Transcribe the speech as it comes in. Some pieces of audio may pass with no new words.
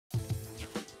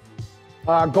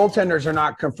Goaltenders are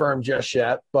not confirmed just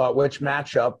yet, but which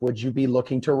matchup would you be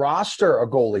looking to roster a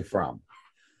goalie from?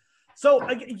 So,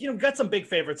 got some big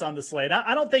favorites on the slate.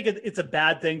 I don't think it's a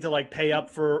bad thing to like pay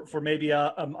up for maybe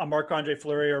a Marc-Andre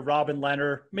Fleury or Robin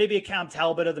Lehner, maybe a Cam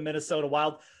Talbot of the Minnesota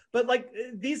Wild. But like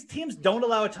these teams don't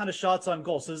allow a ton of shots on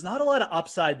goal. So there's not a lot of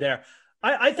upside there.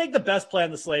 I think the best play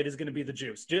on the slate is going to be the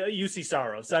Juuse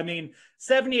Saros. I mean,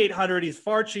 7,800. He's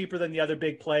far cheaper than the other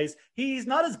big plays. He's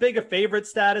not as big a favorite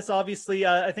status, obviously.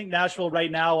 I think Nashville right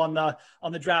now on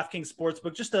the DraftKings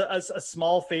Sportsbook, just a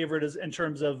small favorite in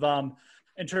terms of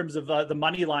the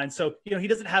money line. So, he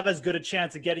doesn't have as good a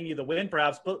chance of getting you the win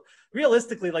perhaps, but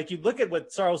realistically, like you look at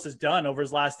what Saros has done over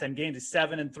his last 10 games, he's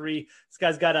 7-3. This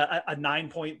guy's got a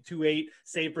 9.28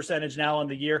 save percentage now on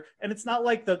the year. And it's not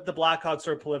like the Blackhawks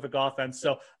are a prolific offense.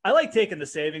 So I like taking the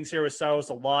savings here with Saros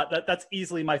a lot. That's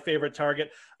easily my favorite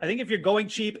target. I think if you're going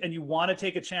cheap and you want to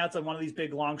take a chance on one of these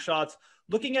big long shots,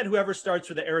 looking at whoever starts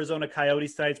for the Arizona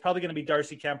Coyotes tonight, it's probably going to be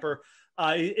Darcy Kemper.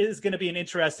 It is going to be an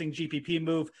interesting GPP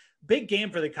move. Big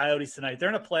game for the Coyotes tonight. They're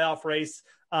in a playoff race.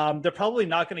 They're probably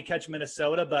not going to catch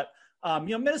Minnesota, but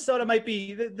Minnesota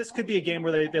this could be a game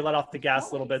where they let off the gas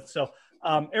a little bit. So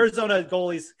Arizona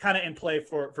goalies kind of in play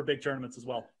for big tournaments as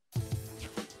well.